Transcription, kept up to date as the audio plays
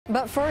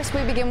But first,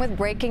 we begin with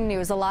breaking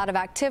news. A lot of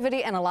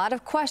activity and a lot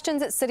of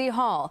questions at City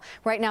Hall.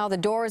 Right now, the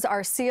doors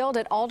are sealed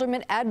at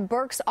Alderman Ed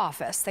Burke's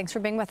office. Thanks for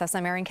being with us.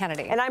 I'm Erin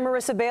Kennedy. And I'm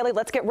Marissa Bailey.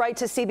 Let's get right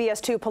to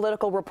CBS 2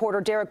 political reporter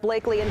Derrick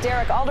Blakley. And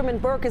Derrick, Alderman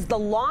Burke is the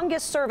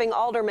longest-serving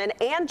alderman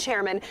and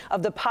chairman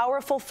of the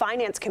powerful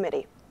Finance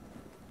Committee.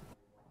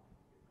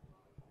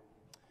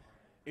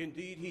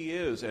 Indeed, he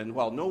is. And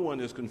while no one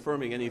is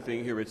confirming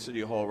anything here at City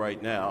Hall right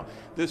now,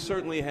 this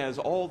certainly has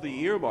all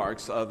the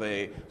earmarks of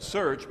a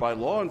search by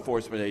law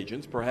enforcement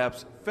agents,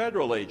 perhaps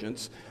federal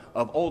agents,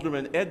 of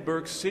Alderman Ed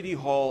Burke's City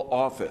Hall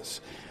office.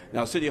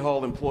 Now, City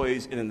Hall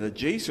employees in an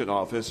adjacent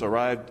office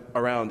arrived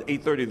around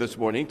 8:30 this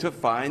morning to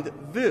find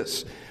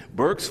this: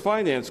 Burke's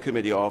Finance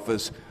Committee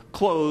office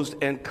closed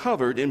and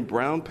covered in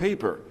brown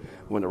paper.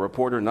 When a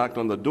reporter knocked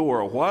on the door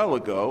a while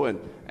ago and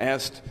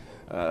asked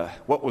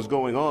what was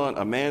going on,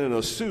 a man in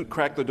a suit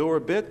cracked the door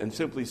a bit and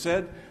simply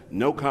said,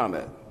 "No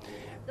comment."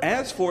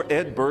 As for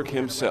Ed Burke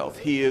himself,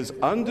 he is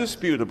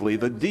undisputably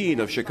the dean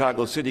of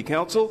Chicago City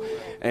Council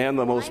and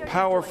the most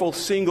powerful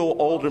single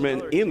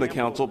alderman in the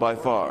council by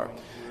far.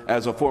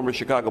 As a former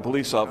Chicago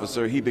police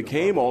officer, he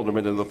became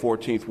alderman in the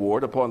 14th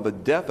Ward upon the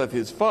death of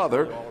his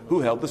father, who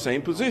held the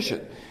same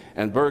position.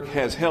 And Burke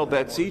has held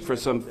that seat for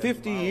some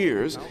 50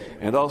 years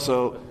and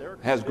also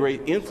has great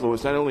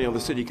influence not only on the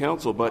city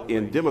council but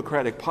in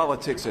Democratic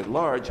politics at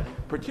large,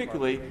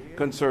 particularly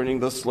concerning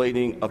the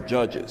slating of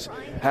judges.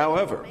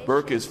 However,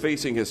 Burke is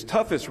facing his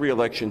toughest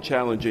re-election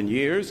challenge in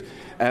years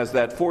as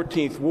that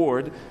 14th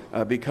Ward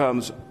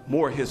becomes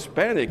more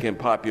Hispanic in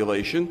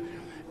population,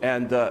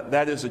 and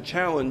that is a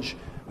challenge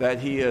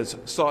that he has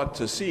sought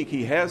to seek.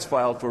 He has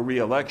filed for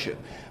re-election.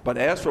 But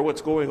as for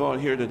what's going on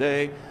here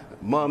today,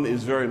 mum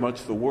is very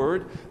much the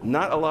word.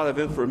 Not a lot of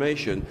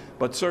information,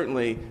 but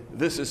certainly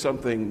this is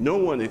something no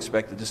one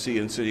expected to see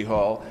in City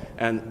Hall,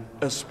 and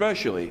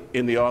especially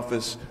in the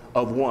office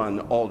of one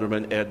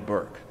Alderman Ed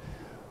Burke.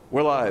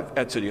 We're live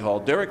at City Hall.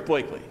 Derrick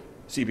Blakley,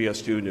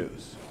 CBS 2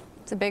 News.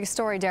 It's a big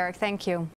story, Derrick. Thank you.